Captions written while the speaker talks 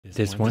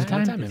This one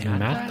time in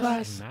math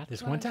class.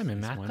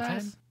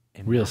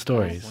 Real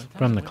stories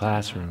from the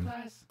classroom.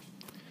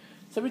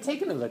 So we're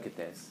taking a look at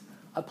this.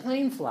 A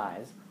plane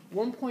flies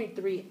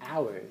 1.3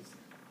 hours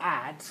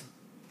at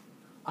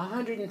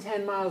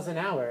 110 miles an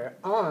hour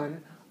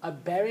on a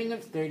bearing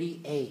of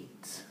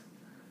 38.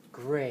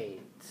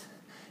 Great.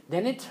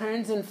 Then it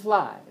turns and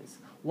flies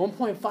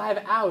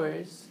 1.5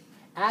 hours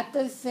at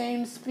the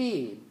same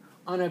speed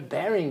on a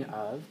bearing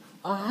of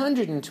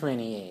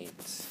 128.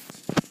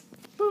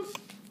 Boop.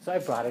 So I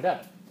brought it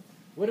up.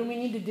 What do we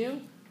need to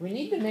do? We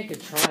need to make a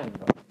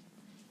triangle.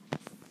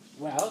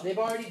 Well, they've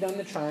already done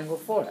the triangle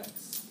for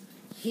us.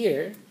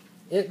 Here,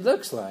 it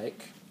looks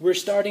like we're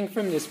starting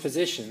from this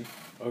position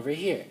over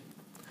here.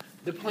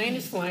 The plane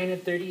is flying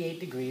at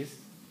 38 degrees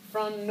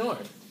from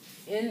north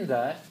in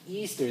the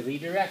easterly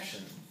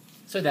direction.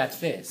 So that's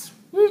this.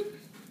 Whoop.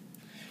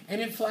 And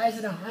it flies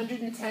at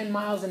 110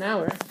 miles an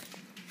hour.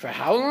 For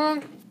how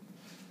long?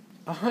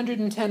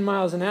 110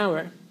 miles an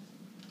hour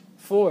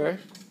for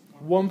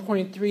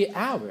 1.3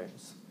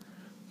 hours.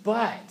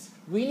 But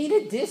we need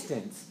a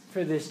distance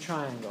for this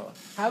triangle.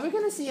 How are we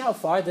going to see how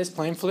far this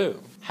plane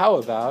flew? How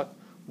about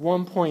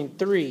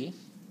 1.3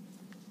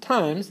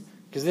 times,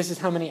 because this is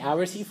how many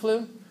hours he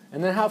flew,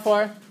 and then how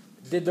far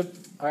did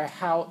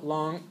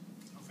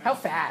how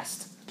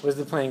fast was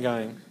the plane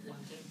going?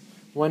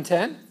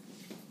 110?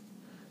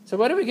 So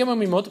what do we get when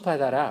we multiply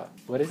that out?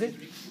 What is it?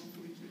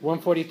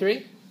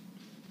 143?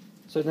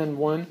 So then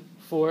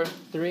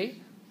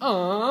 143?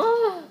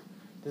 Aww.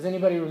 Does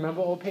anybody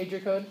remember old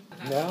pager code?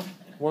 No?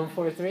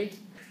 143?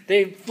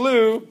 They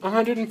flew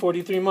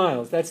 143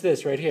 miles. That's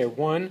this right here.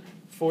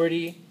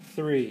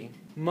 143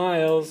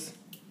 miles.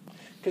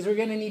 Because we're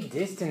going to need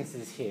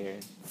distances here.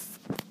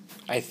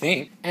 I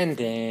think. And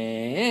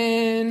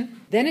then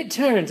it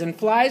turns and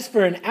flies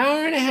for an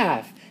hour and a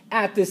half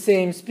at the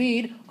same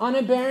speed on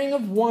a bearing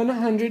of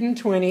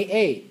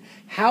 128.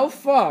 How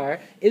far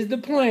is the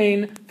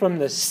plane from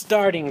the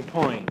starting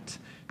point?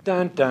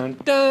 Dun, dun,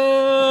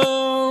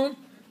 dun.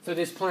 So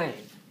this plane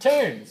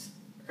turns.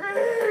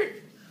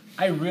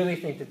 I really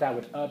think that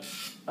would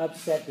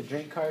upset the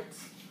drink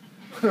carts.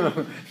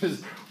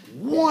 Just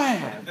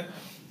wham!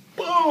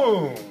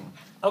 Boom!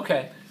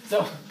 Okay,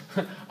 so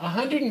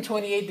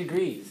 128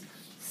 degrees.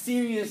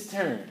 Serious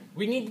turn.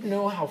 We need to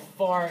know how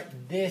far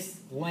this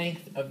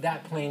length of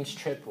that plane's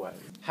trip was.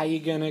 How you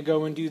gonna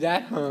go and do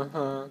that?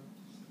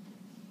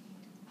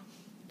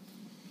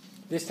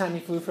 This time he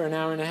flew for an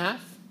hour and a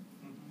half.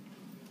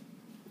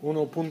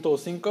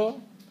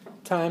 1.5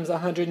 times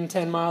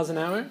 110 miles an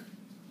hour.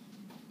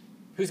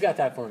 Who's got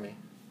that for me?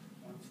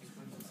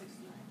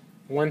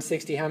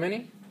 160 how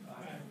many?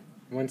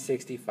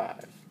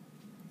 165.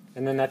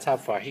 And then that's how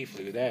far he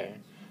flew there.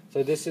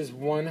 So this is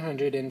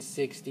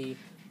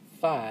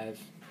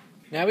 165.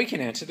 Now we can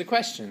answer the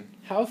question.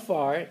 How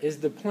far is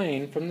the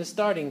plane from the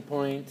starting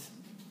point?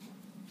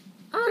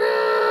 Oh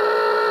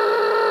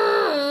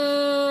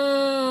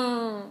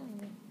no!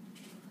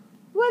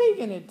 What are you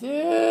going to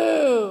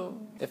do?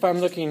 If I'm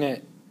looking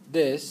at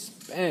this,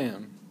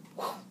 bam.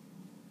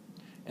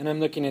 And I'm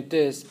looking at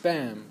this,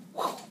 bam.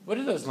 What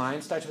are those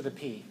lines? Starts with a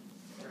P.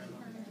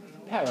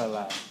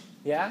 Parallel.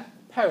 Yeah?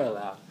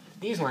 Parallel.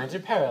 These lines are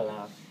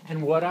parallel.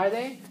 And what are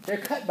they? They're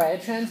cut by a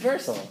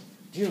transversal.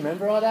 Do you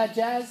remember all that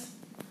jazz?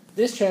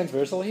 This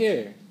transversal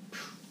here.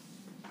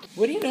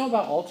 What do you know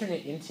about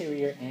alternate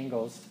interior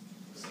angles?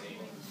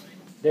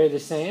 They're the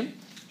same?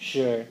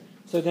 Sure.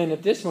 So then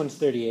if this one's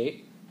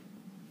 38,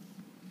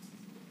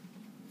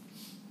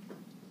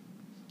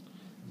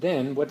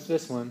 then what's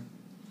this one?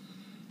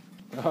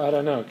 Oh, I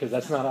don't know, because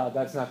that's not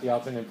the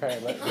alternate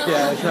parallel.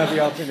 Yeah, it's not the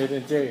alternate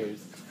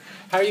interiors.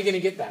 How are you going to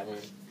get that one?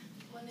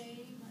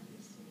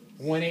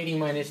 180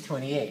 minus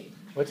 28.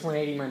 What's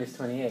 180 minus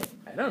 28?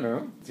 I don't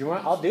know. Do you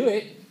want? I'll do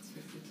it.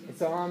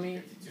 It's all on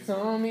me. It's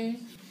all on me.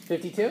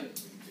 52?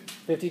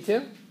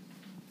 52?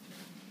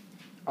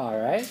 All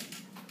right.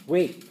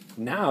 Wait.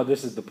 Now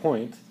this is the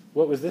point.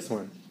 What was this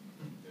one?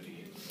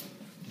 38.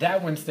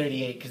 That one's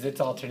 38 because it's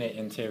alternate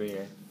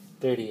interior.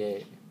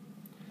 38.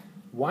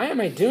 Why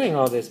am I doing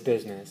all this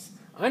business?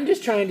 I'm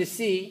just trying to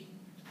see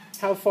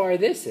how far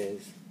this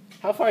is.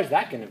 How far is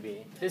that going to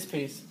be? This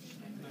piece.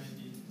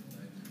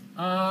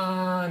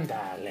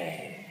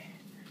 Andale.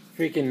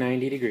 Freaking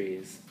 90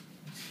 degrees.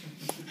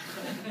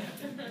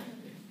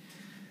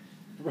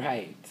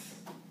 Right.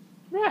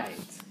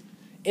 Right.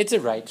 It's a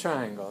right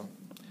triangle.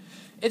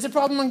 It's a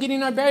problem on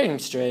getting our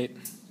bearings straight.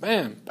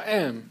 Bam,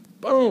 bam,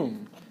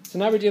 boom. So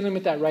now we're dealing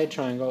with that right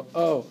triangle.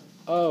 Oh,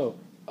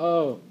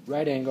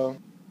 right angle.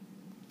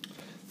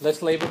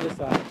 Let's label the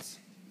sides.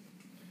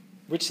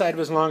 Which side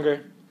was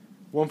longer?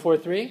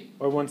 143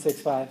 or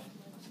 165?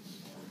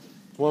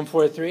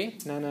 143?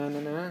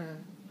 No.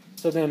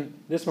 So then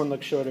this one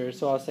looks shorter,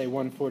 so I'll say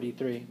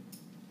 143.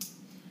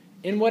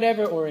 In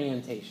whatever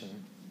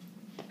orientation.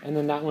 And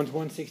then that one's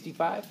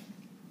 165.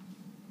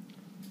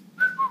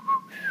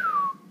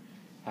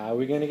 How are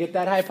we going to get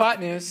that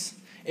hypotenuse?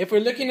 If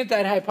we're looking at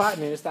that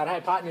hypotenuse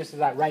of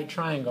that right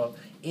triangle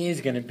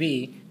is going to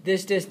be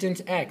this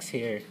distance x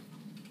here.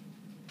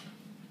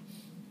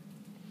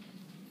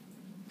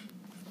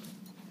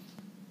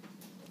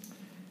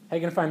 How are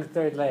you going to find the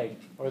third leg,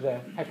 or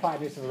the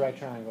hypotenuse of a right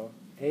triangle?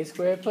 A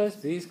squared plus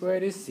b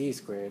squared is c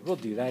squared. We'll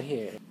do that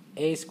here.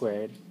 A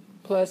squared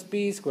plus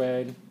b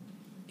squared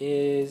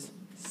is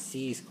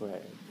c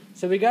squared.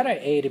 So we got our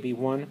a to be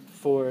 1,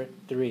 4,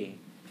 3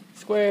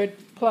 squared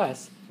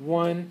plus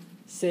 1,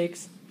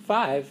 6,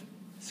 5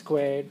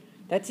 squared.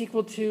 That's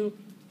equal to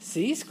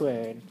c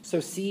squared. So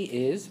c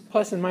is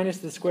plus and minus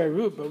the square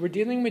root, but we're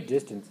dealing with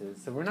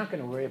distances, so we're not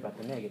going to worry about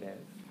the negative.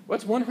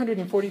 What's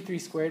 143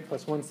 squared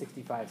plus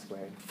 165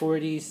 squared?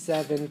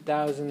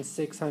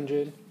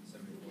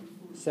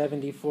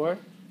 47,674.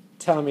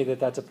 Tell me that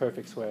that's a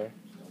perfect square.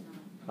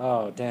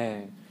 Oh,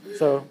 dang.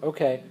 So,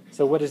 okay,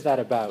 so what is that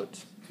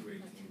about?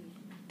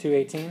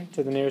 218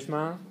 to the nearest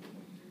mile?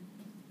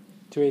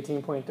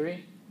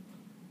 218.3?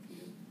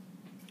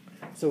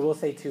 So we'll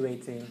say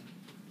 218.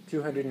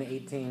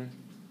 218.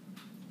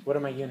 What are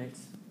my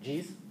units?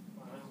 G's?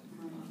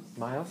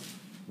 Miles?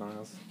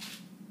 Miles.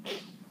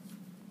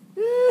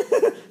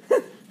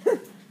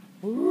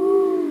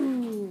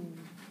 Woo!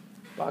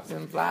 Box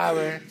and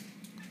flower.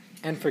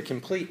 And for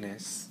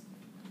completeness,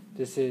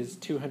 this is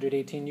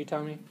 218, you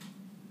tell me?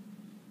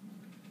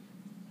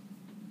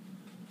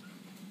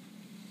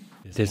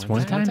 This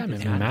one time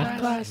in math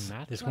class.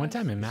 This one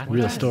time in math.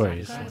 Real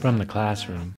stories from the classroom.